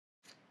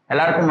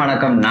எல்லாருக்கும்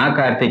வணக்கம். நான்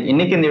கார்த்திக்.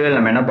 இன்னைக்கு இந்த வீடியோல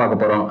நம்ம என்ன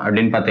பார்க்க போறோம்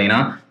அப்படின்னு பார்த்தீங்கன்னா,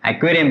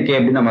 அக்வேரியம்க்கு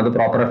எப்படி நம்ம வந்து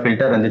ப்ராப்பரா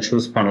ஃபில்டர் வந்து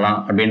சூஸ் பண்ணலாம்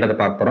அப்படின்றத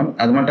பார்க்க போறோம்.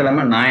 அது மட்டும்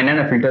இல்லாம நான்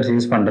என்னென்ன ஃபில்டர்ஸ்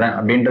யூஸ் பண்றேன்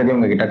அப்படின்றதையும்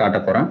உங்ககிட்ட காட்ட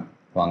போறேன்.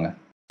 வாங்க.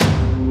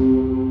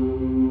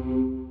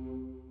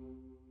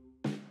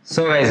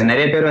 ஸோ கைஸ்,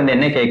 நிறைய பேர் வந்து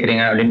என்ன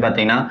கேட்குறீங்க அப்படின்னு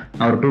பார்த்தீங்கன்னா,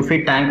 நான் ஒரு 2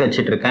 feet டேங்க்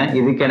வச்சுட்டு இருக்கேன்.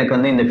 இதுக்கு எனக்கு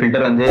வந்து இந்த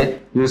ஃபில்டர் வந்து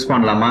யூஸ்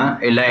பண்ணலாமா,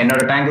 இல்லை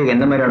என்னோட டேங்க்குக்கு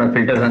எந்த மாதிரியான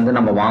ஃபில்டர்ஸ் வந்து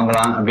நம்ம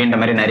வாங்கலாம் அப்படின்ற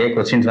மாதிரி நிறைய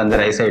கொஸ்டின்ஸ் வந்து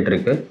ரைஸ் ஆகிட்டு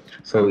இருக்கு.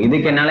 ஸோ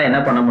இதுக்கு என்னால் என்ன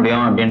பண்ண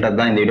முடியும் அப்படின்றது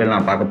தான் இந்த வீடியோவில்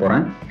நான் பார்க்க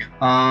போகிறேன்.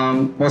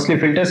 மோஸ்ட்லி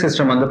ஃபில்டர்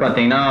சிஸ்டம் வந்து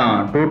பார்த்தீங்கன்னா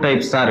 2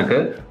 types தான்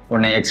இருக்குது.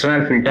 ஒன்று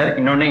எக்ஸ்டர்னல் ஃபில்டர்,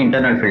 இன்னொன்று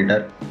இன்டர்னல்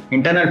ஃபில்டர்.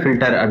 இன்டர்னல்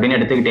ஃபில்டர் அப்படின்னு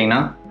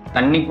எடுத்துக்கிட்டிங்கன்னா,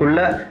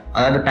 தண்ணிக்குள்ளே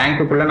அதாவது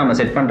டேங்க்குள்ளே நம்ம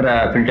செட் பண்ணுற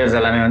ஃபில்டர்ஸ்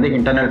எல்லாமே வந்து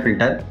இன்டர்னல்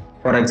ஃபில்டர்.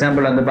 ஃபார்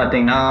எக்ஸாம்பிள் வந்து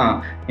பார்த்தீங்கன்னா,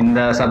 இந்த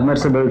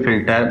சப்மர்சிபிள்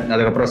ஃபில்டர்,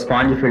 அதுக்கப்புறம்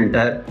ஸ்பாஞ்ச்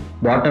ஃபில்டர்,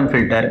 பாட்டம்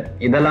ஃபில்டர்,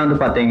 இதெல்லாம் வந்து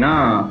பார்த்தீங்கன்னா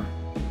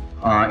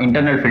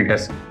இன்டர்னல்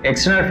ஃபில்டர்ஸ்.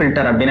 எக்ஸ்டர்னல்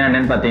ஃபில்டர் அப்படின்னா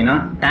என்னன்னு பார்த்தீங்கன்னா,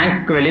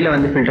 டேங்க்கு வெளியில்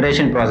வந்து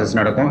ஃபில்ட்ரேஷன் ப்ராசஸ்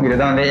நடக்கும்.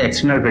 இதுதான் வந்து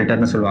எக்ஸ்டர்னல்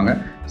ஃபில்டர்னு சொல்லுவாங்க.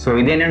 ஸோ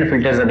இது என்னென்ன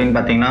ஃபில்டர்ஸ் அப்படின்னு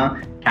பார்த்தீங்கன்னா,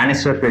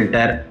 canister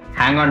filter,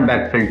 hang on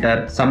back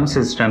filter, some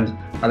systems,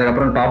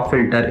 அதுக்கப்புறம் டாப்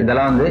ஃபில்டர்,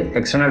 இதெல்லாம் வந்து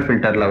எக்ஸ்டர்னல்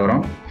ஃபில்டரில்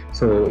வரும்.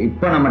 ஸோ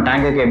இப்போ நம்ம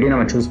டேங்குக்கு எப்படி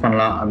நம்ம சூஸ்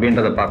பண்ணலாம்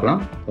அப்படின்றத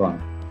பார்க்கலாம். வாங்க.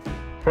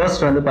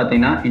 ஃபர்ஸ்ட் வந்து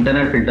பார்த்தீங்கன்னா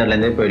இன்டர்னல்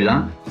ஃபில்டர்லேருந்தே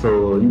போயிடலாம். ஸோ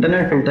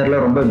இன்டர்னல்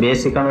ஃபில்டரில் ரொம்ப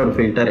பேசிக்கான ஒரு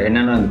ஃபில்டர்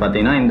என்னென்னு வந்து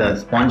பார்த்தீங்கன்னா, இந்த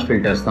ஸ்பாஞ்ச்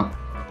ஃபில்டர்ஸ் தான்.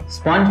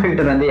 ஸ்பாஞ்ச்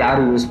ஃபில்டர் வந்து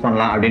யார் யூஸ்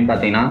பண்ணலாம் அப்படின்னு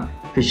பார்த்தீங்கன்னா,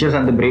 ஃபிஷ்ஷஸ்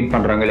வந்து ப்ரீட்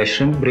பண்ணுறாங்க, இல்லை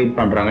ஷ்ரிம்ப் ப்ரீட்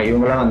பண்ணுறாங்க,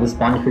 இவங்களாம் வந்து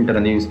ஸ்பாஞ்ச் ஃபில்டர்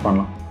வந்து யூஸ்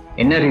பண்ணலாம்.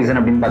 என்ன ரீசன்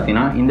அப்படின்னு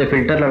பார்த்தீங்கன்னா, இந்த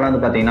ஃபில்டர்லாம்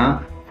வந்து பார்த்தீங்கன்னா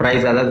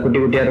ஃப்ரைஸ், அதாவது குட்டி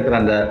குட்டியாக இருக்கிற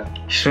அந்த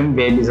ஷ்ரிம்ப்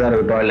பேபிஸாக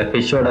இருக்கட்டும், இல்லை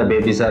ஃபிஷ்ஷோட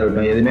பேபிஸாக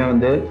இருக்கட்டும், எதுவுமே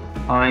வந்து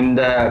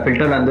இந்த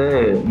ஃபில்டர் வந்து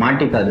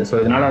மாட்டிக்காது. ஸோ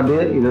இதனால் வந்து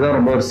இதுதான்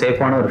ரொம்ப ஒரு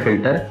சேஃபான ஒரு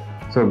ஃபில்டர்.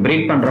 ஸோ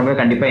ப்ரீட் பண்ணுறவங்க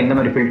கண்டிப்பாக இந்த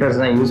மாதிரி ஃபில்டர்ஸ்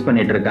தான் யூஸ்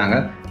பண்ணிட்டு இருக்காங்க.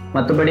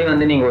 மற்றபடி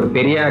வந்து நீங்கள் ஒரு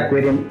பெரிய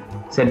அக்வேரியம்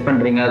செட்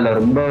பண்ணுறீங்க, அதில்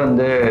ரொம்ப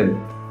வந்து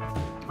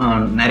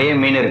நிறைய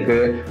மீன்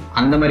இருக்குது,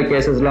 அந்த மாதிரி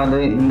கேசஸ்லாம் வந்து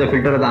இந்த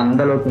ஃபில்டர் அது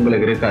அந்தளவுக்கு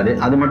உங்களுக்கு இருக்காது.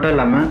 அது மட்டும்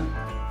இல்லாமல்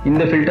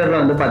இந்த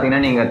ஃபில்டரில் வந்து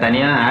பார்த்தீங்கன்னா, நீங்கள்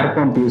தனியாக ஏர்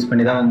பம்ப் யூஸ்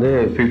பண்ணி தான் வந்து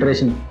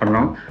ஃபில்ட்ரேஷன்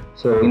பண்ணணும்.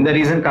 ஸோ இந்த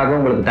ரீசனுக்காக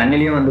உங்களுக்கு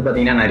தண்ணிலையும் வந்து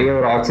பார்த்தீங்கன்னா நிறைய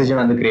ஒரு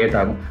ஆக்சிஜன் வந்து கிரியேட்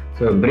ஆகும்.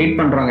 ஸோ ப்ரீட்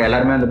பண்ணுறவங்க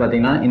எல்லாருமே வந்து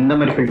பார்த்தீங்கன்னா இந்த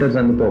மாதிரி ஃபில்டர்ஸ்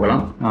வந்து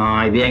போகலாம்.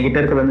 இது என்கிட்ட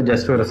இருக்கிறது வந்து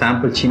ஜஸ்ட் ஒரு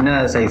சாம்பிள் சின்ன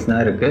சைஸ்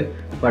தான் இருக்குது.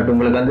 பட்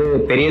உங்களுக்கு வந்து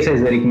பெரிய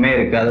சைஸ் வரைக்குமே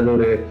இருக்குது. அதாவது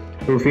ஒரு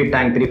 2 feet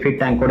டேங்க், 3 feet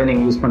டேங்க் கூட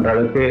நீங்கள் யூஸ் பண்ணுற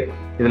அளவுக்கு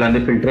இதில்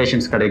வந்து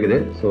ஃபில்ட்ரேஷன்ஸ் கிடைக்குது.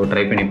 ஸோ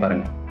ட்ரை பண்ணி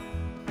பாருங்கள்.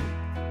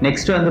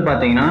 நெக்ஸ்ட் வந்து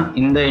பார்த்தீங்கன்னா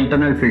இந்த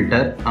இன்டர்னல்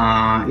ஃபில்டர்,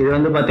 இது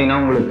வந்து பார்த்தீங்கன்னா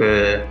உங்களுக்கு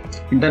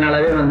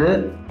இன்டர்னலாகவே வந்து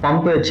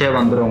பம்ப் வச்சே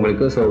வந்துடும்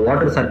உங்களுக்கு. ஸோ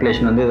வாட்டர்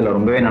சர்க்குலேஷன் வந்து இதில்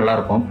ரொம்பவே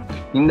நல்லாயிருக்கும்.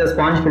 இந்த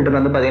ஸ்பாஞ்ச் ஃபில்டர்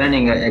வந்து பார்த்தீங்கன்னா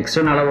நீங்கள்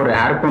எக்ஸ்டர்னலாக ஒரு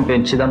ஏர் பம்ப்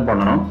வச்சு தான்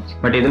பண்ணணும்.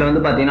 பட் இதில்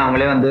வந்து பார்த்தீங்கன்னா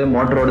அவங்களே வந்து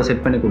மோட்டரோடு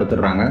செட் பண்ணி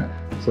கொடுத்துட்றாங்க.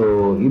 ஸோ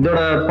இதோட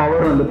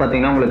பவர் வந்து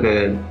பார்த்தீங்கன்னா உங்களுக்கு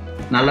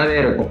நல்லாவே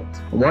இருக்கும்.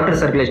 வாட்டர்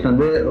சர்க்குலேஷன்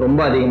வந்து ரொம்ப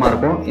அதிகமாக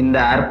இருக்கும். இந்த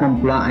ஏர்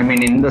பம்ப்லாம்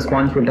இந்த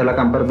ஸ்பாஞ்ச் ஃபில்டர்லாம்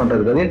கம்பேர்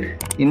பண்ணுறதுக்கு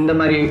இந்த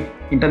மாதிரி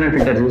இன்டர்னல்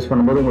ஃபில்டர்ஸ் யூஸ்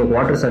பண்ணும்போது உங்களுக்கு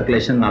வாட்டர்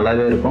சர்க்குலேஷன்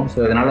நல்லாவே இருக்கும். ஸோ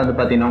இதனால் வந்து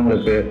பார்த்தீங்கன்னா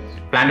உங்களுக்கு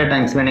பிளான்ட்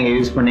டேங்க்ஸ்லாம் நீங்கள்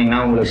யூஸ்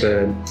பண்ணிங்கன்னா உங்களுக்கு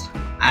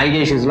ஆல்கே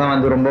இஷ்யூஸ்லாம்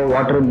வந்து ரொம்ப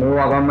வாட்டர் மூவ்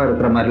ஆகாமல்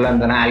இருக்கிற மாதிரிலாம்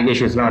இருந்ததுன்னா ஆல்கே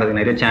இஷ்யூஸ்லாம்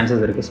வரதுக்கு நிறைய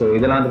சான்சஸ் இருக்குது. ஸோ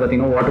இதெல்லாம் வந்து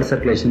பார்த்தீங்கன்னா வாட்டர்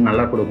சர்க்குலேஷன்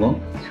நல்லா கொடுக்கும்.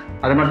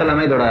 அது மட்டும்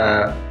இல்லாமல் இதோட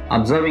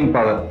அப்சர்விங்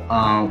பவர்,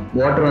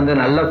 வாட்டர் வந்து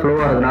நல்லா ஃப்ளோ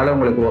ஆகிறதுனால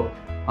உங்களுக்கு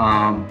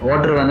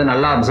வாட்டர் வந்து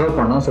நல்லா அப்சர்வ்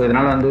பண்ணும். ஸோ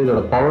இதனால் வந்து இதோட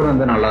பவர்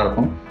வந்து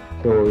நல்லாயிருக்கும்.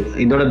 ஸோ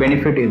இதோட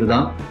பெனிஃபிட்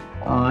இதுதான்.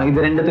 இது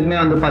ரெண்டுத்துக்குமே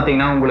வந்து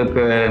பார்த்தீங்கன்னா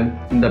உங்களுக்கு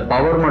இந்த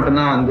பவர்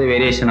மட்டும்தான் வந்து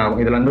வேரியேஷன் ஆகும்.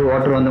 இதில் வந்து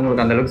வாட்டர் வந்து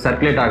உங்களுக்கு அந்தளவுக்கு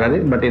சர்க்குலேட் ஆகாது,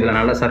 பட் இதில்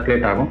நல்லா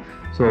சர்க்குலேட் ஆகும்.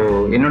 ஸோ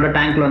என்னோட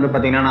டேங்க்கில் வந்து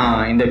பார்த்தீங்கன்னா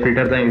நான் இந்த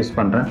ஃபில்டர் தான் யூஸ்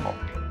பண்ணுறேன்.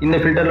 இந்த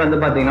ஃபில்டரில் வந்து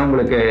பார்த்தீங்கன்னா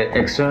உங்களுக்கு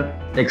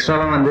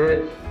எக்ஸ்ட்ராவாக வந்து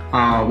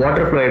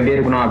வாட்டர் ஃப்ளோ எப்படி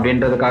இருக்கணும்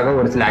அப்படின்றதுக்காக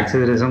ஒரு சில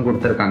ஆக்சசரிஸும்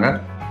கொடுத்துருக்காங்க.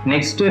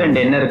 நெக்ஸ்ட் 2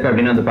 என்ன இருக்குது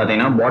அப்படின்னு வந்து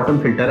பார்த்தீங்கன்னா, பாட்டம்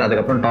ஃபில்டர்,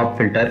 அதுக்கப்புறம் டாப்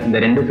ஃபில்டர். இந்த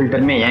 2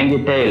 ஃபில்டருமே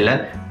என்கிட்டே இல்லை.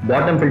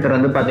 பாட்டம் ஃபில்டர்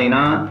வந்து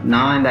பார்த்தீங்கன்னா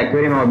நான் இந்த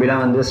அக்வேரியம்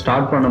ஹாபிலாம் வந்து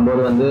ஸ்டார்ட்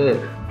பண்ணும்போது வந்து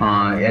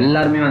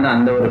எல்லாருமே வந்து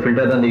அந்த ஒரு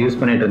ஃபில்டர் வந்து யூஸ்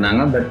பண்ணிட்டு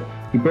இருந்தாங்க. பட்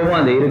இப்போவும்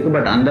அது இருக்குது,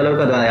 பட்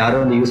அந்தளவுக்கு அதை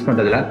யாரும் வந்து யூஸ்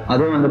பண்ணுறதில்ல.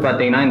 அதுவும் வந்து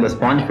பார்த்தீங்கன்னா இந்த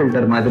ஸ்பாஞ்ச்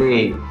ஃபில்டர் மாதிரி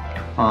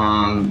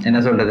என்ன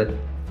சொல்கிறது,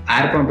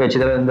 ஏர் பம்ப்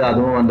வச்சுதான் வந்து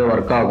அதுவும் வந்து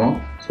ஒர்க் ஆகும்.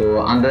 ஸோ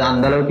அந்த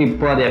அளவுக்கு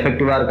இப்போ அது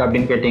எஃபெக்டிவாக இருக்குது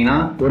அப்படின்னு கேட்டிங்கன்னா,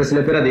 ஒரு சில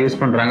பேர் அதை யூஸ்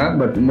பண்ணுறாங்க.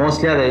 பட்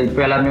மோஸ்ட்லி அதை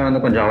இப்போ எல்லாருமே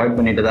வந்து கொஞ்சம் அவாய்ட்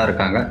பண்ணிட்டு தான்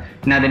இருக்காங்க.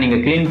 ஏன்னா அதை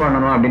நீங்கள் க்ளீன்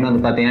பண்ணணும் அப்படின்னு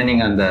வந்து பார்த்தீங்கன்னா,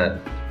 நீங்கள் அந்த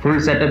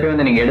ஃபுல் செட்டப்பே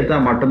வந்து நீங்கள்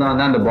எடுத்தால் மட்டும்தான்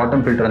வந்து அந்த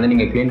பாட்டம் ஃபில்டர் வந்து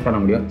நீங்கள் க்ளீன் பண்ண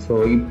முடியும். ஸோ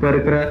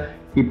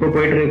இப்போ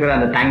போயிட்டு இருக்கிற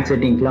அந்த டேங்க்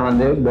செட்டிங்ஸ்லாம்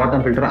வந்து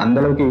பாட்டம் ஃபில்டர்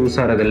அந்தளவுக்கு யூஸ்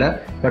ஆகிறதில்ல.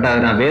 பட் அது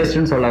நான்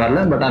வேஸ்ட்டுன்னு சொல்ல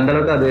வரல. பட்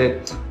அந்தளவுக்கு அது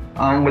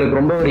உங்களுக்கு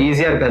ரொம்ப ஒரு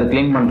ஈஸியாக இருக்குது அது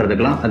க்ளீன்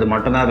பண்ணுறதுக்குலாம். அது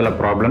மட்டும்தான் அதில்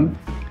ப்ராப்ளம்.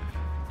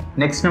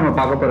 நெக்ஸ்ட் நம்ம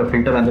பார்க்க போகிற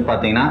ஃபில்டர் வந்து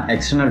பார்த்தீங்கன்னா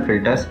எக்ஸ்டர்னல்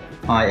ஃபில்டர்ஸ்.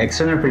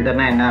 எக்ஸ்டர்னல்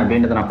ஃபில்டர்னா என்ன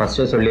அப்படின்றத நான்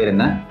ஃபஸ்ட்டே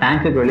சொல்லியிருந்தேன்.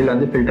 டேங்க்குக்கு வெளியில்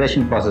வந்து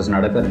ஃபில்ட்ரேஷன் ப்ராசஸ்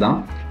நடக்கிறது தான்.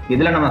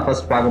 இதில் நம்ம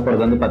ஃபர்ஸ்ட் பார்க்க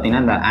போகிறது வந்து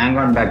பார்த்தீங்கன்னா இந்த ஹேங்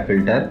ஆன் பேக்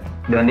ஃபில்டர்.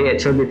 இது வந்து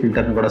HOB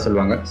ஃபில்டர்னு கூட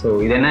சொல்லுவாங்க. ஸோ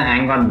இது என்ன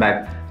ஹேங் ஆன் பேக்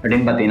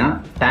அப்படின்னு பார்த்தீங்கன்னா,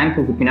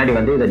 டேங்க்குக்கு பின்னாடி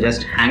வந்து இதை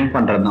ஜஸ்ட் ஹேங்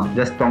பண்ணுறது தான்,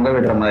 ஜஸ்ட் தொங்க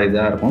விடுற மாதிரி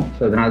தான் இருக்கும்.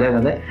 ஸோ இதனால தான்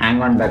வந்து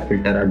ஹேங் ஆன் பேக்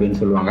ஃபில்டர் அப்படின்னு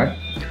சொல்லுவாங்க.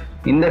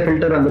 இந்த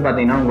ஃபில்டர் வந்து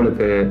பார்த்தீங்கன்னா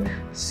உங்களுக்கு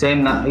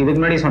சேம் தான். இதுக்கு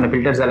முன்னாடி சொன்ன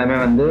ஃபில்டர்ஸ் எல்லாமே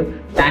வந்து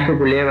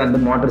டேங்க்குள்ளேயே வந்து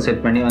மோட்டர்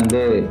செட் பண்ணி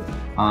வந்து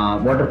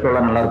வாட்டர்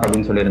ஃப்ளோலாம் நல்லாயிருக்கும்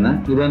அப்படின்னு சொல்லியிருந்தேன்.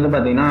 இது வந்து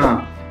பார்த்தீங்கன்னா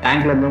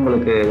டேங்க்ல இருந்து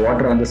உங்களுக்கு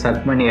வாட்டர் வந்து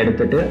சக் பண்ணி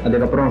எடுத்துட்டு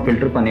அதுக்கப்புறம்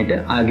ஃபில்டர் பண்ணிட்டு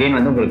அகைன்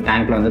வந்து உங்களுக்கு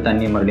டேங்க்ல வந்து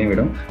தண்ணி மறுபடியும்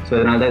விடும். ஸோ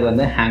இதனால தான் இது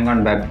வந்து ஹேங்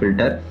ஆன் பேக்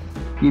ஃபில்டர்.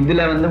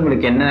 இதில் வந்து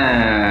உங்களுக்கு என்ன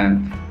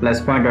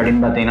ப்ளஸ் பாயிண்ட்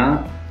அப்படின்னு பார்த்தீங்கன்னா,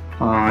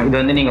 இது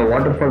வந்து நீங்கள்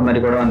வாட்டர் ஃபால் மாதிரி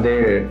கூட வந்து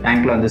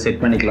டேங்க்ல வந்து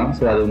செட் பண்ணிக்கலாம்.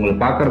 ஸோ அது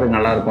உங்களுக்கு பார்க்கறதுக்கு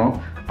நல்லாயிருக்கும்.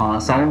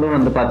 சவுண்டும்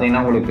வந்து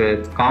பார்த்தீங்கன்னா உங்களுக்கு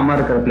காமாக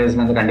இருக்கிற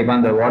பிளேஸ்ல வந்து கண்டிப்பாக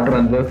அந்த வாட்டர்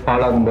வந்து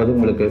ஃபால் ஆகும்போது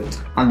உங்களுக்கு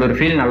அந்த ஒரு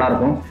ஃபீல்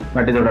நல்லாயிருக்கும்.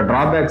 பட் இதோட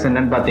ட்ராபேக்ஸ்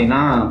என்னன்னு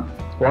பார்த்தீங்கன்னா,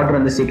 வாட்டர்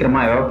வந்து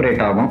சீக்கிரமாக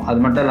எவாப்ரேட் ஆகும். அது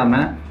மட்டும்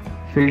இல்லாமல்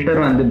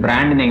ஃபில்டர் வந்து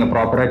பிராண்ட் நீங்கள்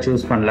ப்ராப்பராக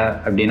சூஸ் பண்ணல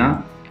அப்படின்னா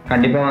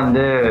கண்டிப்பாக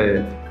வந்து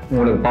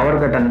உங்களுக்கு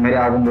பவர் கட் அந்த மாதிரி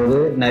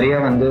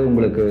ஆகும்போது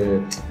உங்களுக்கு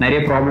நிறைய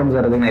ப்ராப்ளம்ஸ்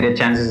வர்றதுக்கு நிறைய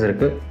சான்சஸ்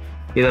இருக்குது.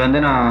 இதை வந்து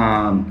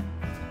நான்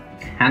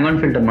ஹேங் ஆன்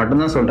ஃபில்டர்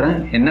மட்டும்தான் சொல்கிறேன்,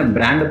 என்ன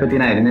பிராண்டை பற்றி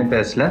நான் எதுவுமே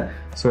பேசல.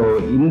 ஸோ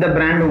இந்த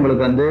பிராண்ட்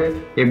உங்களுக்கு வந்து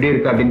எப்படி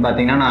இருக்குது அப்படின்னு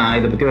பார்த்தீங்கன்னா, நான்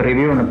இதை பற்றி ஒரு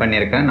ரிவ்யூ ஒன்று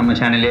பண்ணியிருக்கேன், நம்ம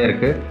சேனல்லே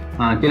இருக்குது,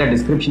 கீழே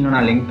டிஸ்கிரிப்ஷனில்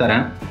நான் லிங்க்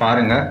தரேன்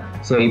பாருங்கள்.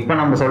 ஸோ இப்போ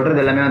நம்ம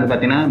சொல்கிறது எல்லாமே வந்து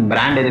பார்த்தீங்கன்னா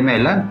பிராண்ட் எதுவுமே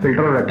இல்லை,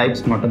 ஃபில்டரோட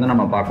டைப்ஸ் மட்டும்தான்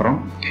நம்ம பார்க்குறோம்.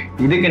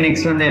 இதுக்கு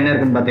நெக்ஸ்ட் வந்து என்ன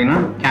இருக்குன்னு பார்த்தீங்கன்னா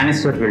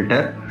கேனிஸ்டர்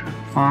ஃபில்டர்.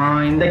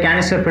 இந்த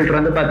கேனிஸ்டர் ஃபில்டர்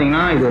வந்து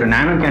பார்த்தீங்கன்னா இது ஒரு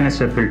நானோ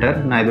கேனிஸ்டர் ஃபில்டர்.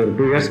 நான் இது ஒரு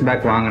 2 years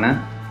பேக் வாங்கினேன்.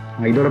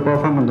 இதோட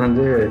பர்ஃபார்மன்ஸ்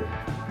வந்து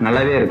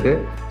நல்லாவே இருக்குது.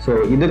 ஸோ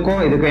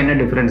இதுக்கும் என்ன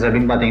டிஃப்ரென்ஸ்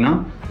அப்படின்னு பார்த்தீங்கன்னா,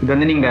 இது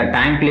வந்து நீங்கள்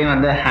டேங்க்லேயே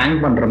வந்து ஹேங்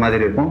பண்ணுற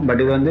மாதிரி இருக்கும்.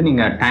 பட் இது வந்து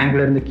நீங்கள்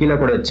டேங்க்லேருந்து கீழே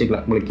கூட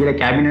வச்சுக்கலாம். உங்களுக்கு கீழே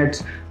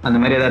கேபினெட்ஸ் அந்த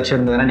மாதிரி ஏதாச்சும்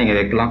இருந்ததுன்னா நீங்கள்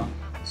வைக்கலாம்.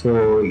 ஸோ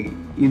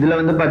இதில்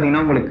வந்து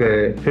பார்த்தீங்கன்னா உங்களுக்கு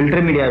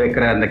ஃபில்டர் மீடியா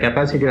வைக்கிற அந்த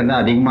கெப்பாசிட்டி வந்து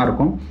அதிகமாக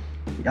இருக்கும்.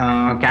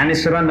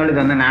 கேனிஸ்டராக இருந்தாலும்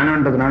இது வந்து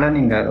நானோன்றதுனால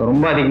நீங்கள்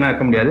ரொம்ப அதிகமாக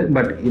வைக்க முடியாது.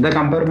 பட் இதை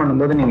கம்பேர்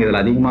பண்ணும்போது நீங்கள்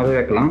இதில் அதிகமாகவே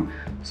வைக்கலாம்.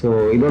 ஸோ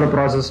இதோட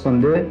ப்ராசஸ்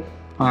வந்து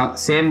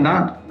சேம்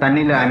தான்.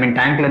 தண்ணியில்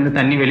டேங்க்லேருந்து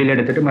தண்ணி வெளியில்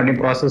எடுத்துகிட்டு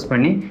மறுபடியும் ப்ராசஸ்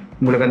பண்ணி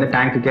உங்களுக்கு வந்து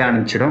டேங்க்குக்கே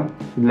அனுப்பிச்சிடும்.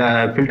 இதில்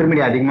ஃபில்டர்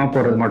மீடியா அதிகமாக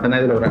போடுறது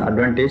மட்டும்தான் இதில் ஒரு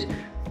அட்வான்டேஜ்.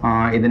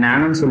 இது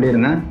நானோன்னு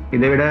சொல்லியிருந்தேன்.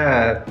 இதை விட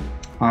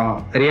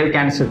ரியல்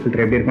கேனிஸ்டர்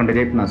ஃபில்டர் எப்படி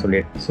இருக்குன்றதே இப்போ நான்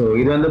சொல்லிடுறேன். ஸோ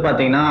இது வந்து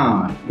பார்த்தீங்கன்னா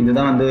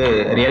இதுதான் வந்து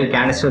ரியல்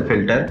கேனிஸ்டர்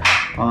ஃபில்டர்.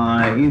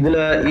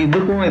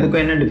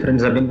 இதுக்கும் என்ன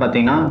டிஃப்ரென்ஸ் அப்படின்னு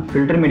பார்த்தீங்கன்னா,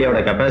 ஃபில்டர் மீடியாவோட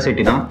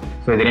கெப்பாசிட்டி தான்.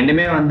 ஸோ இது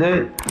ரெண்டுமே வந்து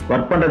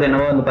ஒர்க் பண்ணுறது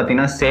என்னவோ வந்து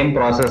பார்த்தீங்கன்னா சேம்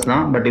ப்ராசஸ்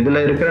தான். பட்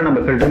இதில் இருக்கிற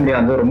நம்ம ஃபில்டர் மீடியா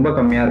வந்து ரொம்ப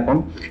கம்மியாக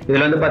இருக்கும்.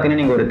 இதில் வந்து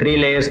பார்த்தீங்கன்னா நீங்கள் ஒரு 3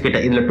 layers கிட்ட,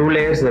 இதில் 2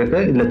 layers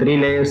இருக்குது, இதில் 3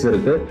 layers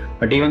இருக்குது.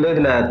 பட் இது வந்து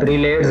இதில்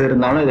 3 layers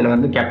இருந்தாலும் இதில்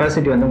வந்து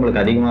கெப்பாசிட்டி வந்து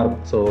உங்களுக்கு அதிகமாக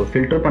இருக்கும். ஸோ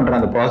ஃபில்டர் பண்ணுற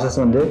அந்த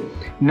ப்ராசஸ் வந்து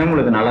இன்னும்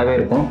உங்களுக்கு நல்லாவே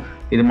இருக்கும்.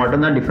 இது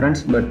மட்டும்தான்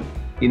டிஃப்ரென்ஸ். பட்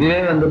இதுவே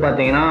வந்து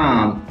பார்த்தீங்கன்னா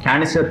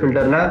கேனிஸ்டர்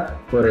ஃபில்டரில்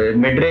ஒரு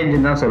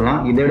மிட்ரேஞ்சுன்னு தான் சொல்லலாம்.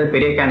 இதை விட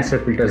பெரிய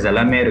கேனிஸ்டர் ஃபில்டர்ஸ்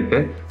எல்லாமே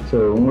இருக்குது. ஸோ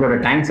உங்களோட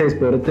டேங்க் சைஸ்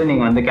பொறுத்து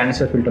நீங்கள் வந்து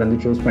கேனிஸ்டர் ஃபில்டர் வந்து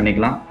சூஸ்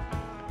பண்ணிக்கலாம்.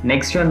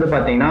 நெக்ஸ்ட் வந்து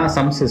பார்த்தீங்கன்னா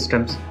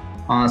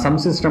சம்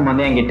சிஸ்டம்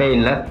வந்து என்கிட்ட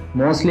இல்லை.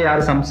 மோஸ்ட்லி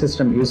யார் சம்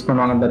சிஸ்டம் யூஸ்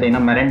பண்ணுவாங்கன்னு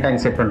பார்த்தீங்கன்னா, மெரைன்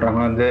டேங்க் செட்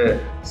பண்ணுறவங்க வந்து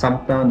சம்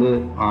தான் வந்து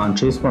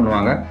சூஸ்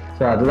பண்ணுவாங்க.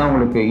 ஸோ அதுதான்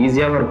உங்களுக்கு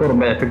ஈஸியாகவும் இருக்கும்,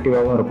 ரொம்ப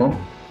எஃபெக்டிவாகவும் இருக்கும்.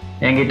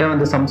 என்கிட்ட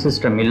வந்து சம்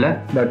சிஸ்டம் இல்லை.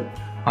 பட்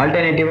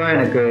ஆல்டர்னேட்டிவாக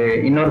எனக்கு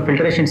இன்னொரு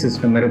ஃபில்ட்ரேஷன்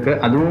சிஸ்டம் இருக்குது.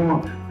 அதுவும்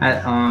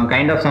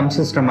கைண்ட் ஆஃப் சம்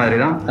சிஸ்டம் மாதிரி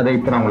தான். அதை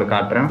இப்போ நான் உங்களுக்கு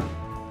காட்டுறேன்.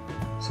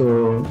 ஸோ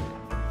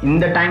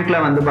இந்த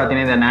டேங்க்கில் வந்து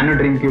பார்த்தீங்கன்னா இந்த நானோ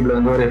ட்ரீம் கியூப்ல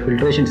வந்து ஒரு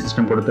ஃபில்ட்ரேஷன்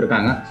சிஸ்டம்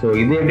கொடுத்துருக்காங்க. ஸோ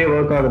இது எப்படி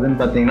ஒர்க் ஆகுதுன்னு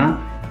பார்த்தீங்கன்னா,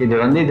 இது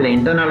வந்து இதில்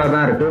இன்டர்னலாக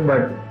தான் இருக்குது.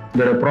 பட்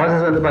இதோட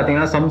ப்ராசஸ் வந்து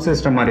பார்த்தீங்கன்னா சம்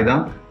சிஸ்டம் மாதிரி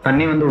தான்.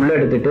 தண்ணி வந்து உள்ளே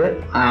எடுத்துகிட்டு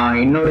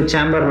இன்னொரு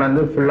சேம்பரில்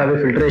வந்து ஃபுல்லாகவே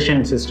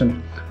ஃபில்ட்ரேஷன் சிஸ்டம்,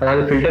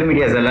 அதாவது ஃபில்டர்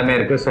மீடியாஸ் எல்லாமே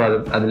இருக்குது. ஸோ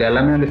அதில்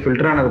எல்லாமே வந்து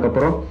ஃபில்டர்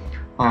ஆனதுக்கப்புறம்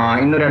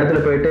இன்னொரு இடத்துல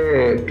போயிட்டு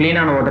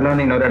க்ளீனான வாட்டரில்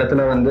வந்து இன்னொரு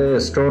இடத்துல வந்து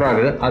ஸ்டோர்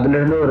ஆகுது.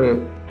 அதுலேருந்து ஒரு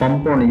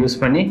பம்ப் ஒன்று யூஸ்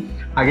பண்ணி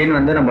அகைன்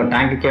வந்து நம்ம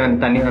டேங்க்குக்கே வந்து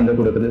தண்ணி வந்து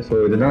கொடுக்குது. ஸோ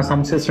இதுதான்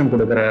சம் சிஸ்டம்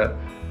கொடுக்குற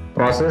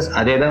ப்ராசஸ்.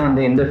 அதே தான்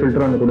வந்து இந்த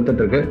ஃபில்டர் வந்து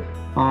கொடுத்துட்ருக்கு.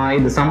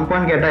 இது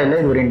சம்பான்னு கேட்டால் இல்லை,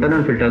 இது ஒரு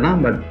இன்டர்னல் ஃபில்டர் தான்.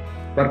 பட்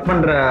ஒர்க்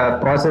பண்ணுற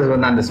ப்ராசஸ்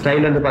வந்து அந்த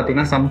ஸ்டைல் வந்து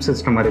பார்த்தீங்கன்னா சம்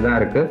சிஸ்டம் மாதிரி தான்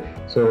இருக்குது.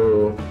 ஸோ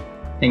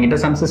என்கிட்ட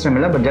சம் சிஸ்டம்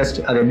இல்லை. பட் ஜஸ்ட்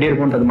அது எப்படி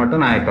இருக்குன்றது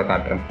மட்டும் நான் இப்போ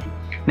காட்டுறேன்.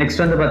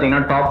 நெக்ஸ்ட் வந்து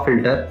பார்த்தீங்கன்னா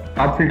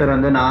டாப் ஃபில்டர்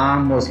வந்து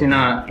நான் மோஸ்ட்லி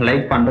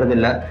லைக் பண்ணுறது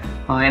இல்லை.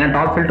 ஏன்னா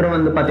டாப் ஃபில்டர்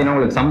வந்து பார்த்தீங்கன்னா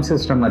உங்களுக்கு சம்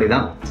சிஸ்டம் மாதிரி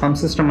தான். சம்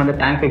சிஸ்டம் வந்து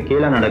டேங்க்கு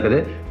கீழே நடக்குது,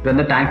 இது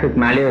வந்து டேங்க்குக்கு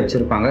மேலேயே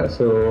வச்சுருப்பாங்க.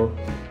 ஸோ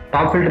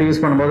டாப் ஃபில்டர்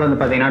யூஸ் பண்ணும்போது வந்து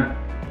பார்த்தீங்கன்னா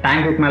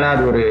டேங்க்குக்கு மேலே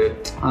அது ஒரு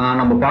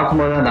நம்ம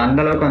பார்க்கும்போது அது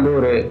அந்தளவுக்கு வந்து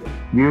ஒரு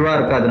வியூவாக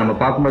இருக்காது. நம்ம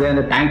பார்க்கும்போதே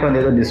அந்த டேங்க்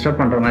வந்து ஏதோ டிஸ்டர்ப்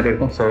பண்ணுற மாதிரி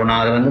இருக்கும். ஸோ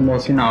நான் அதை வந்து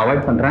மோஸ்ட்லி நான்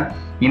அவாய்ட் பண்ணுறேன்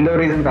இந்த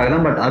ஒரு ரீசனுக்காக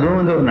தான். பட் அதுவும்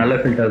வந்து ஒரு நல்ல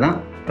ஃபில்டர் தான்,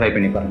 ட்ரை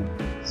பண்ணி பாருங்கள்.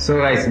 ஸோ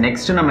கைஸ்,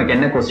 நெக்ஸ்ட் நமக்கு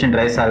என்ன கொஸ்டின்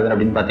ரைஸ் ஆகுது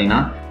அப்படின்னு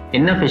பார்த்தீங்கன்னா,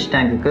 என்ன ஃபிஷ்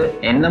டேங்க்குக்கு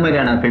எந்த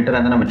மாதிரியான ஃபில்டர்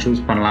வந்து நம்ம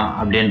சூஸ் பண்ணலாம்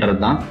அப்படின்றது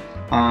தான்.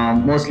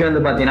 மோஸ்ட்லி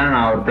வந்து பார்த்தீங்கன்னா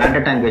நான் ஒரு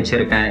பிளான்ட் டேங்க்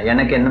வச்சுருக்கேன்,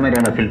 எனக்கு எந்த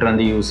மாதிரியான ஃபில்டர்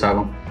வந்து யூஸ்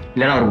ஆகும்,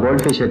 இல்லைனா ஒரு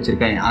கோல்ட் ஃபிஷ்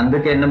வச்சுருக்கேன்,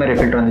 அதுக்கு எந்த மாதிரி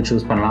ஃபில்டர் வந்து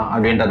சூஸ் பண்ணலாம்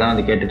அப்படின்றதான்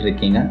வந்து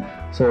கேட்டுட்ருக்கீங்க.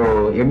 ஸோ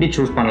எப்படி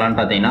சூஸ் பண்ணலான்னு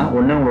பார்த்தீங்கன்னா,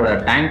 ஒன்று உங்களோட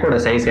டேங்க்கோட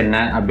சைஸ் என்ன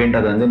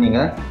அப்படின்றத வந்து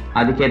நீங்கள்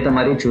அதுக்கேற்ற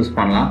மாதிரி சூஸ்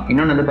பண்ணலாம்.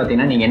 இன்னொன்று வந்து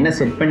பார்த்தீங்கன்னா நீங்கள் என்ன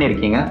செட்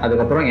பண்ணியிருக்கீங்க,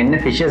 அதுக்கப்புறம்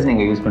என்ன ஃபிஷ்ஷஸ்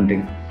நீங்கள் யூஸ்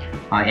பண்ணுறீங்க.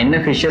 என்ன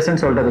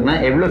ஃபிஷ்ஷஸ்ன்னு சொல்கிறதுக்குனா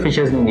எவ்வளோ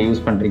ஃபிஷ்ஷஸ் நீங்கள்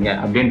யூஸ் பண்ணுறீங்க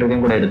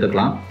அப்படின்றதையும் கூட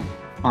எடுத்துக்கலாம்.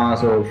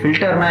 ஸோ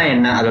ஃபில்டர்னா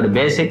என்ன, அதோட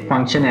பேசிக்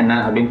ஃபங்க்ஷன் என்ன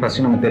அப்படின்னு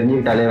ஃபஸ்ட்டு நம்ம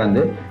தெரிஞ்சுக்கிட்டாலே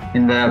வந்து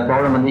இந்த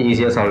ப்ராப்ளம் வந்து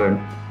ஈஸியாக சால்வ்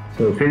ஆகிடும்.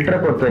 ஸோ ஃபில்டரை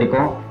பொறுத்த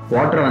வரைக்கும்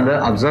வாட்டரை வந்து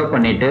அப்சர்வ்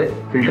பண்ணிவிட்டு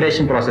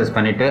ஃபில்ட்ரேஷன் ப்ராசஸ்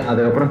பண்ணிவிட்டு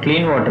அதுக்கப்புறம்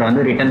க்ளீன் வாட்டரை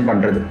வந்து ரிட்டர்ன்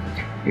பண்ணுறது,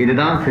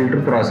 இதுதான்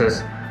ஃபில்டர் ப்ராசஸ்.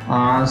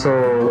 ஸோ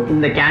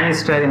இந்த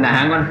கேனிஸ்டர், இந்த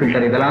ஹேங் ஆன்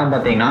ஃபில்டர் இதெல்லாம்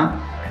பார்த்தீங்கன்னா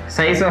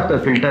சைஸ் ஆஃப் த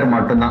ஃபில்டர்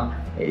மட்டும்தான்.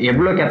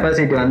 எவ்வளோ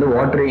கெப்பாசிட்டி வந்து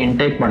வாட்டர்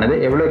இன்டேக் பண்ணுது,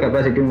 எவ்வளோ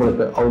கெப்பாசிட்டி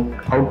உங்களுக்கு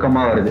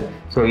அவுட்கமாக வருது.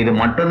 ஸோ இது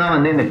மட்டும்தான்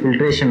வந்து இந்த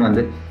ஃபில்ட்ரேஷன்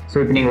வந்து. ஸோ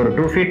இப்போ நீங்கள் ஒரு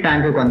 2 feet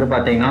டேங்க்குக்கு வந்து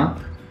பார்த்தீங்கன்னா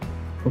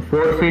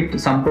 4 feet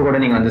சம்பு கூட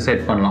நீங்கள் வந்து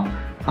செட் பண்ணலாம்.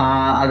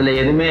 அதில்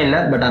எதுவுமே இல்லை.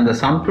 பட் அந்த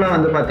சம்பில்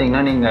வந்து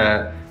பார்த்தீங்கன்னா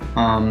நீங்கள்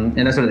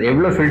என்ன சொல்கிறது,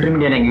 எவ்வளோ ஃபில்டர்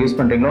மீடியா நீங்கள் யூஸ்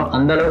பண்ணுறீங்களோ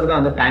அந்த அளவுக்கு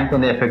தான் வந்து டேங்க்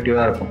வந்து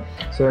எஃபெக்டிவாக இருக்கும்.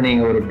 ஸோ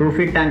நீங்கள் ஒரு 2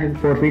 feet டேங்க்குக்கு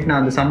 4 feet நான்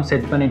வந்து சம்ப்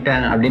செட்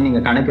பண்ணிட்டேன் அப்படின்னு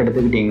நீங்கள் கணக்கு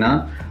எடுத்துக்கிட்டிங்கன்னா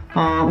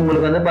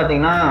உங்களுக்கு வந்து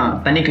பார்த்தீங்கன்னா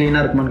தண்ணி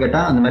க்ளீனாக இருக்குமான்னு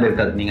கேட்டால் அந்த மாதிரி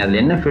இருக்காது. நீங்கள்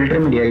அதில் என்ன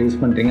ஃபில்டர் மீடியா யூஸ்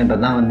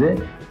பண்ணுறீங்கன்றது தான் வந்து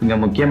இங்கே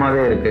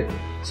முக்கியமாகவே இருக்குது.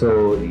 ஸோ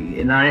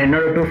நான்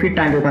என்னோட 2 feet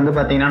டேங்க்குக்கு வந்து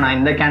பார்த்தீங்கன்னா நான்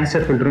இந்த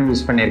கேனிஸ்டர் ஃபில்டரும்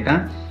யூஸ்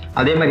பண்ணியிருக்கேன்,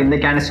 அதே மாதிரி இந்த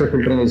கேனிஸ்டர்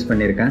ஃபில்டரும் யூஸ்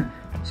பண்ணியிருக்கேன்.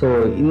 ஸோ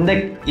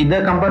இதை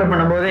கம்பேர்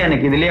பண்ணும்போது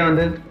எனக்கு இதுலேயே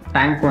வந்து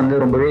டேங்க் வந்து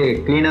ரொம்பவே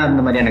க்ளீனாக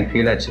இருந்த மாதிரி எனக்கு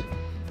ஃபீல் ஆச்சு.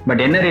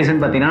 பட் என்ன ரீசன்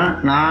பார்த்தீங்கன்னா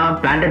நான்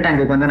பிளான்டட்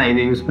டேங்க்குக்கு வந்து நான்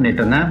இதை யூஸ்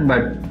பண்ணிட்டு இருந்தேன்.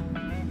 பட்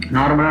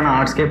நார்மலாக நான்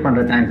ஆர்ட்ஸ்கேப்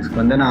பண்ணுற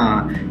டேங்க்ஸ்க்கு வந்து நான்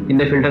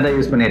இந்த ஃபில்டர் தான்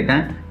யூஸ்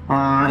பண்ணியிருக்கேன்.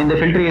 இந்த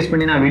ஃபில்டர் யூஸ்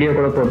பண்ணி நான் வீடியோ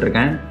கூட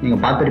போட்டிருக்கேன்,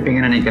 நீங்கள்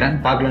பார்த்துருப்பீங்கன்னு நினைக்கிறேன்.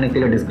 பார்க்கலன்னு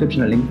கீழே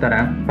டிஸ்கிரிப்ஷனில் லிங்க்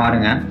தரேன்,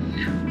 பாருங்கள்.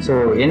 ஸோ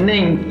என்ன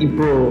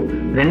இப்போது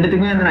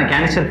ரெண்டுத்துக்குமே வந்து நான்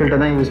கேனிஸ்டர்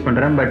ஃபில்டர் தான் யூஸ்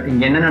பண்ணுறேன். பட்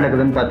இங்கே என்ன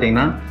நடக்குதுன்னு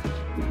பார்த்தீங்கன்னா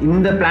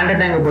இந்த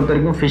பிளான்டட் டேங்கை பொறுத்த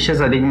வரைக்கும்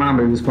ஃபிஷ்ஷஸ் அதிகமாக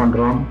நம்ம யூஸ்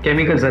பண்ணுறோம்,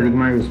 கெமிக்கல்ஸ்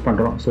அதிகமாக யூஸ்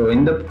பண்ணுறோம். ஸோ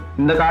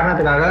இந்த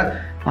காரணத்துக்காக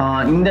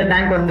இந்த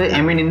டேங்க் வந்து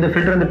இந்த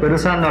ஃபில்டர் வந்து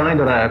பெருசாக இருந்தாலும்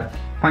இதோட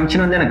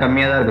ஃபங்க்ஷன் வந்து எனக்கு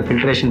கம்மியாக தான் இருக்குது,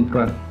 ஃபில்ட்ரேஷன்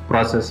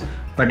ப்ராசஸ்.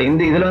 பட்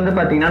இதில் வந்து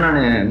பார்த்தீங்கன்னா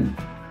நான்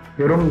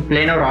வெறும்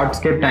பிளெயினாக ஒரு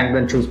ஆர்ட்ஸ்கேப் டேங்க்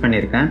தான் சூஸ்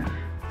பண்ணியிருக்கேன்.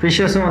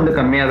 ஃபிஷ்ஷஸும் வந்து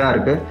கம்மியாக தான்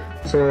இருக்குது.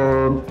 ஸோ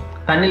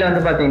தண்ணியில்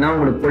வந்து பார்த்தீங்கன்னா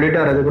உங்களுக்கு பொல்யூட்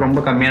வர்றதுக்கு ரொம்ப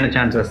கம்மியான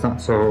சான்சஸ் தான்.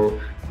 ஸோ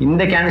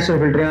இந்த கேனிஸ்டர்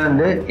ஃபில்டரே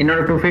வந்து என்னோட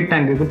 2 feet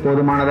டேங்க்குக்கு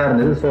போதுமானதாக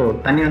இருந்தது. ஸோ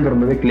தண்ணி வந்து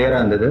ரொம்பவே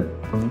கிளியராக இருந்தது.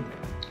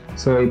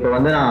 ஸோ இப்போ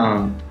வந்து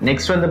நான்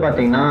நெக்ஸ்ட் வந்து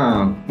பார்த்தீங்கன்னா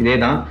இதே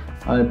தான்.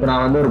 இப்போ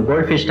நான் வந்து ஒரு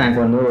கோல்ட் ஃபிஷ்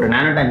டேங்க் வந்து ஒரு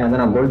நேனோ டேங்க் வந்து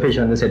நான் கோல்ட்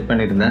ஃபிஷ் வந்து செட்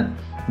பண்ணியிருந்தேன்.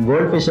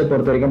 கோல்ட் ஃபிஷ்ஷை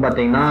பொறுத்த வரைக்கும்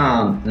பார்த்தீங்கன்னா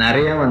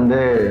நிறைய வந்து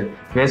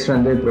வேஸ்ட்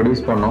வந்து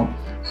ப்ரொடியூஸ் பண்ணோம்.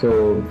 ஸோ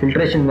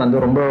ஃபில்ட்ரேஷன் வந்து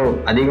ரொம்ப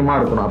அதிகமாக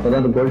இருக்கணும், அப்போ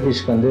தான் அந்த கோல்ட்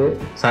ஃபிஷ்க்கு வந்து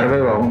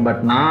சர்வைவ் ஆகும்.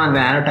 பட் நான் அந்த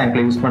நேனோ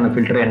டேங்க்கில் யூஸ் பண்ண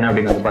ஃபில்டர் என்ன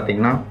அப்படிங்கிறது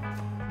பார்த்தீங்கன்னா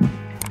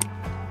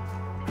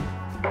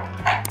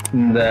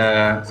இந்த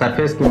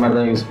சர்ஃபேஸ் ஸ்கீமர்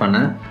தான் யூஸ்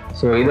பண்ணேன்.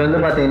 ஸோ இது வந்து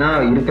பார்த்தீங்கன்னா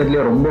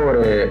இருக்கிறதுலேயே ரொம்ப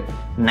ஒரு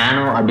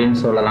நேனோ அப்படின்னு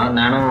சொல்லலாம்,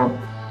 நேனோ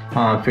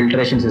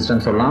ஃபில்ட்ரேஷன்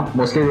சிஸ்டம் சொல்லலாம்.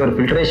 மோஸ்ட்லி இது ஒரு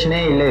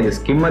ஃபில்ட்ரேஷனே இல்லை, இது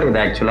ஸ்கிம்மர். இது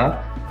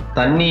ஆக்சுவலாக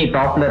தண்ணி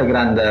டாப்பில் இருக்கிற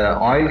அந்த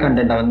ஆயில்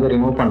கண்டென்ட்டை வந்து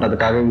ரிமூவ்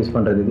பண்ணுறதுக்காக யூஸ்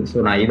பண்ணுறது இது. ஸோ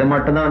நான் இதை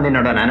மட்டும் தான் வந்து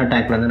என்னோட நேனோ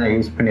டேங்க்ல வந்து நான்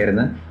யூஸ்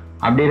பண்ணியிருந்தேன்.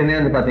 அப்படி இருந்தே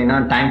வந்து பார்த்தீங்கன்னா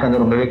டேங்க்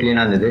வந்து ரொம்பவே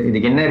க்ளீனாக இருந்தது.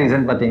 இதுக்கு என்ன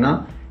ரீசன் பார்த்தீங்கன்னா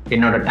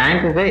என்னோட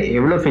டேங்க்குக்கு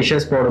எவ்வளோ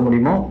ஃபிஷ்ஷஸ் போட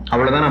முடியுமோ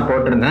அவ்வளோதான் நான்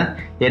போட்டிருந்தேன்.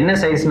 என்ன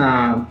சைஸ்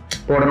நான்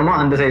போடணுமோ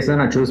அந்த சைஸ்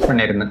தான் நான் சூஸ்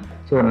பண்ணியிருந்தேன்.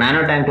 ஸோ ஒரு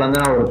நேனோ டேங்க்ல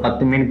வந்து நான் ஒரு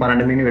 10 மீன்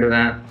 12 மீன்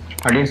விடுவேன்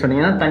அப்படின்னு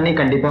சொன்னீங்கன்னா தண்ணி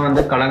கண்டிப்பாக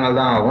வந்து கலங்கள்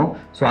தான் ஆகும்.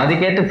 ஸோ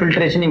அதுக்கேற்ற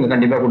ஃபில்ட்ரேஷன் நீங்கள்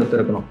கண்டிப்பாக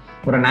கொடுத்துருக்கணும்.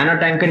 ஒரு நேனோ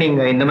டேங்க்கு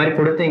நீங்கள் இந்த மாதிரி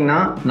கொடுத்தீங்கன்னா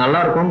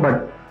நல்லாயிருக்கும். பட்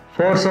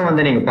ஃபோர்ஸும்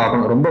வந்து நீங்கள்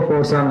பார்க்கணும். ரொம்ப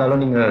ஃபோர்ஸாக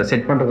இருந்தாலும் நீங்கள்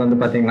செட் பண்ணுறது வந்து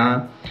பார்த்தீங்கன்னா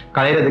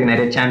கலையிறதுக்கு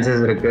நிறைய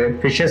சான்சஸ் இருக்குது.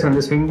 ஃபிஷ்ஷஸ்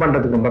வந்து ஸ்விம்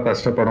பண்ணுறதுக்கு ரொம்ப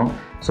கஷ்டப்படும்.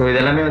 ஸோ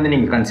இதெல்லாமே வந்து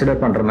நீங்கள்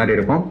கன்சிடர் பண்ணுற மாதிரி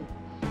இருக்கும்,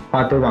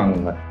 பார்த்து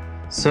வாங்குங்க.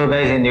 ஸோ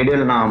கைஸ், இந்த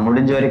வீடியோவில் நான்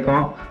முடிஞ்ச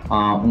வரைக்கும்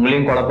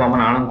உங்களையும்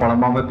குழப்பாமல் நானும்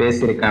குழம்பாமல்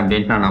பேசியிருக்கேன்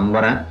அப்படின்ட்டு நான்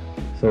நம்புகிறேன்.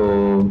 ஸோ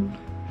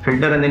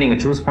ஃபில்டர் வந்து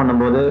நீங்கள் சூஸ்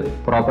பண்ணும்போது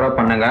ப்ராப்பராக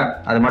பண்ணுங்கள்.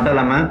 அது மட்டும்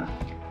இல்லாமல்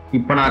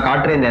இப்போ நான்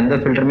காட்டுற இந்த எந்த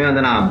ஃபில்டருமே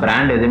வந்து நான்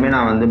பிராண்ட் எதுவுமே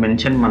நான் வந்து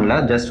மென்ஷன் பண்ணல.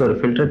 ஜஸ்ட் ஒரு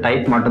ஃபில்டர்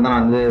டைப் மட்டும் தான்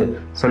நான் வந்து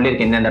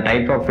சொல்லியிருக்கேன், இந்த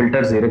டைப் ஆஃப்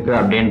ஃபில்டர்ஸ் இருக்குது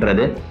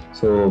அப்படின்றது.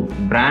 ஸோ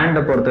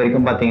பிராண்டை பொறுத்த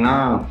வரைக்கும் பார்த்தீங்கன்னா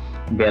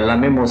இப்போ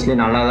எல்லாமே மோஸ்ட்லி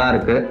நல்லா தான்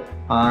இருக்குது.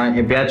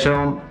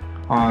 எப்பயாச்சும்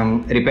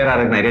ரிப்பேர்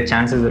ஆகிறதுக்கு நிறைய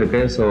சான்சஸ்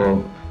இருக்குது. ஸோ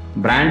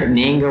பிராண்ட்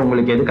நீங்கள்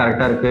உங்களுக்கு எது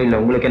கரெக்டாக இருக்குது இல்லை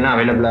உங்களுக்கு என்ன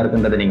அவைலபிளாக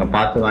இருக்குன்றதை நீங்கள்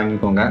பார்த்து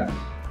வாங்கிக்கோங்க.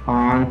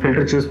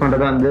 ஃபில்டர் சூஸ்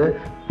பண்ணுறது வந்து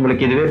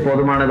உங்களுக்கு இதுவே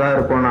போதுமானதாக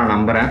இருக்கும்னு நான்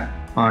நம்புகிறேன்.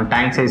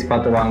 டேங்க் சைஸ்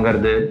பார்த்து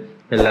வாங்குறது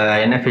இல்லை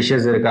என்ன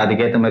ஃபிஷ்ஷஸ் இருக்குது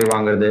அதுக்கேற்ற மாதிரி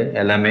வாங்குறது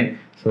எல்லாமே.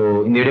 ஸோ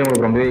இந்த வீடியோ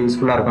உங்களுக்கு ரொம்பவே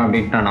யூஸ்ஃபுல்லாக இருக்கும்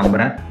அப்படின்ட்டு நான்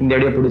நம்புகிறேன். இந்த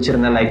வீடியோ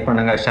பிடிச்சிருந்தா லைக்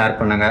பண்ணுங்கள், ஷேர்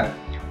பண்ணுங்கள்.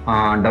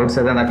 டவுட்ஸ்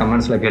எதாவது நான்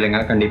கமெண்ட்ஸில்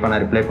கேளுங்க, கண்டிப்பாக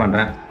நான் ரிப்ளை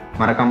பண்ணுறேன்.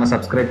 மறக்காமல்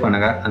சப்ஸ்கிரைப்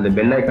பண்ணுங்கள், அந்த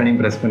பெல் ஐக்கானையும்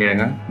ப்ரெஸ்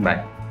பண்ணிவிடுங்க.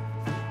 பாய்.